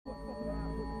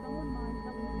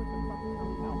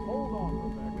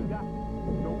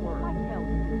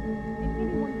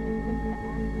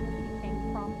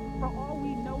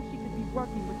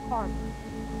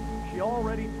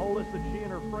already told us that she and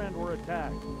her friend were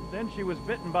attacked. Then she was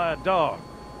bitten by a dog.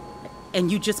 And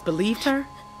you just believed her?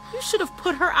 You should have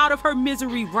put her out of her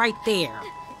misery right there.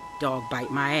 Dog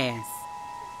bite my ass.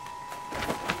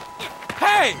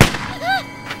 Hey!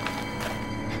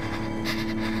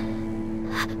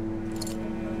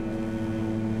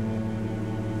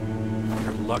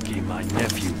 You're lucky my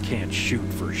nephew can't shoot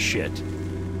for shit.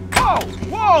 Whoa!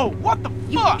 Whoa! What the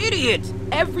fuck? You idiot!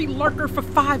 Every lurker for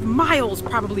 5 miles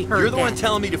probably heard You're the that. one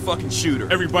telling me to fucking shoot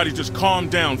her. Everybody just calm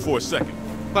down for a second.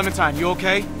 Clementine, you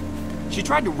okay? She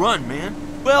tried to run, man.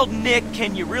 Well, Nick,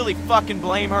 can you really fucking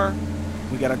blame her?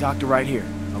 We got a doctor right here,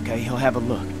 okay? He'll have a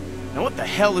look. Now what the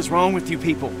hell is wrong with you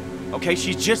people? Okay,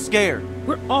 she's just scared.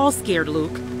 We're all scared,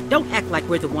 Luke. Don't act like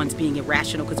we're the ones being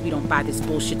irrational because we don't buy this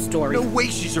bullshit story. No way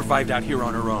she survived out here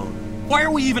on her own. Why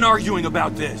are we even arguing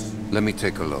about this? Let me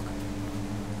take a look.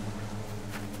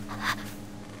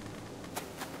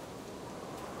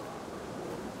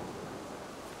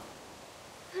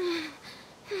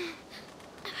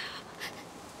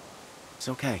 It's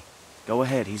okay. Go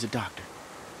ahead, he's a doctor.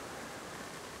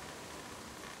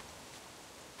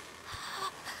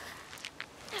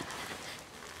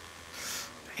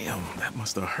 Damn, that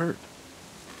must have hurt.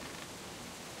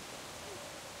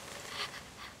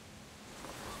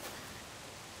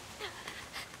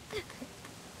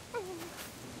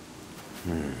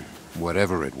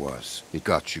 Whatever it was, it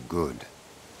got you good.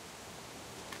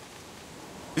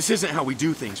 This isn't how we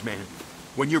do things, man.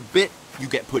 When you're bit, you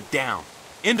get put down.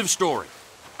 End of story.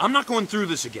 I'm not going through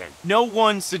this again. No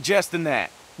one's suggesting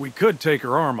that. We could take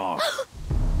her arm off.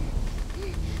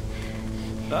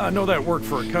 I know that worked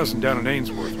for a cousin down in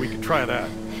Ainsworth. We could try that.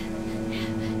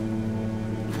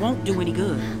 It won't do any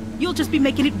good. You'll just be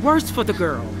making it worse for the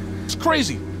girl. It's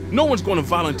crazy. No one's going to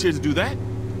volunteer to do that.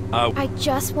 I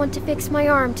just want to fix my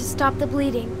arm to stop the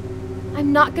bleeding.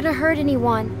 I'm not gonna hurt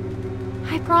anyone.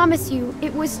 I promise you,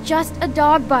 it was just a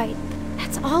dog bite.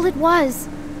 That's all it was.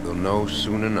 You'll know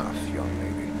soon enough, young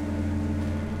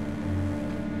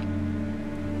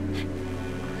lady.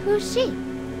 Who's she?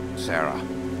 Sarah,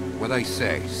 what I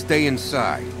say, stay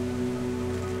inside.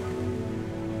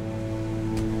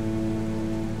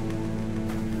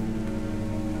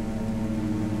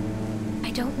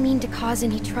 I don't mean to cause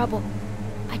any trouble.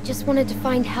 I just wanted to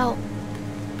find help.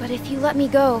 But if you let me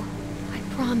go, I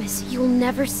promise you'll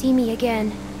never see me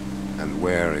again. And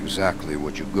where exactly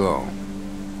would you go?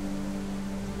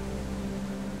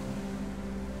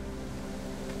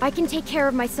 I can take care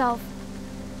of myself.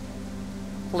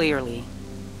 Clearly.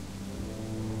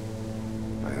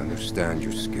 I understand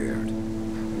you're scared,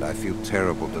 and I feel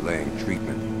terrible delaying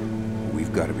treatment. But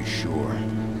we've got to be sure.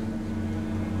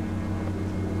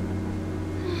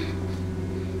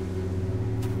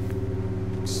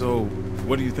 So,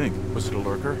 what do you think? Was it a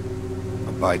lurker?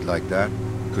 A bite like that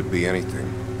could be anything.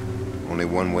 Only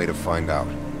one way to find out.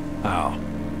 How?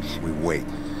 We wait.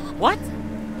 What?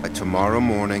 By tomorrow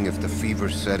morning, if the fever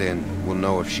set in, we'll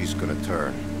know if she's gonna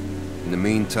turn. In the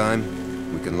meantime,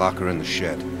 we can lock her in the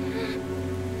shed.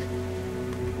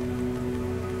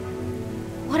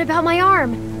 What about my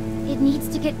arm? It needs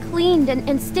to get cleaned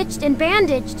and stitched and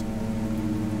bandaged.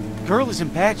 Girl is in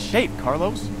bad shape,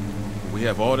 Carlos. We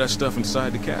have all that stuff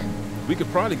inside the cabin. We could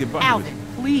probably get by with Alvin,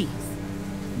 it. please.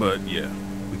 But yeah,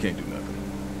 we can't do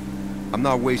nothing. I'm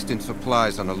not wasting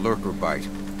supplies on a lurker bite.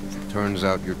 If it turns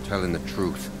out you're telling the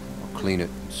truth, I'll clean it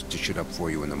and stitch it up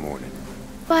for you in the morning.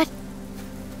 But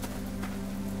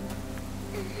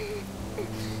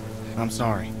I'm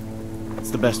sorry.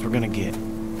 It's the best we're gonna get.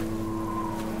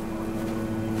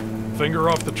 Finger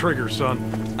off the trigger,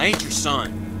 son. I ain't your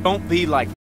son. Don't be like...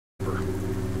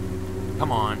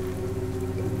 Come on.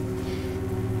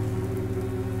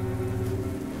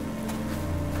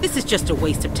 This is just a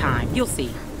waste of time, you'll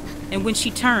see. And when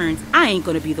she turns, I ain't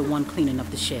gonna be the one cleaning up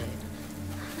the shed.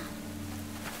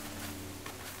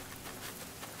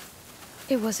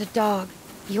 it was a dog.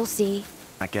 You'll see.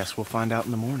 I guess we'll find out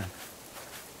in the morning.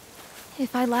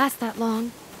 If I last that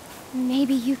long,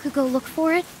 maybe you could go look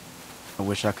for it? I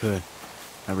wish I could.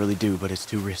 I really do, but it's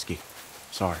too risky.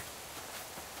 Sorry.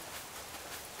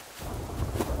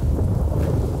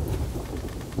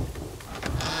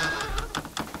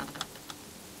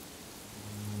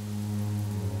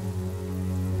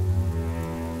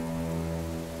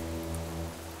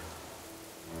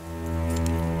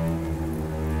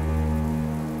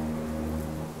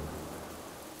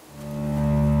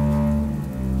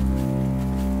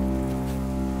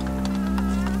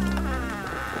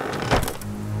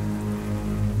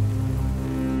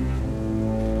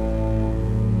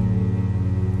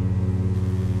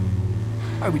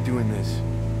 Why are we doing this?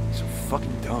 So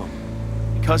fucking dumb.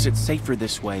 Because it's safer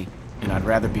this way. and I'd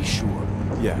rather be sure.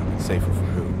 Yeah, safer for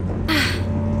who?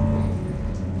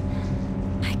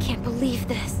 I can't believe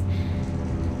this.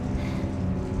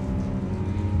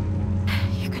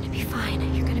 You're gonna be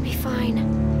fine. You're gonna be fine.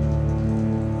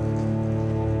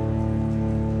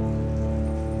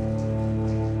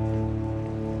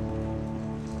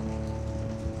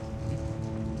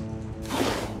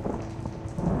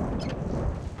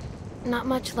 Not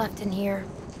much left in here.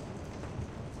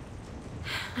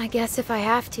 I guess if I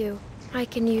have to, I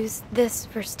can use this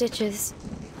for stitches.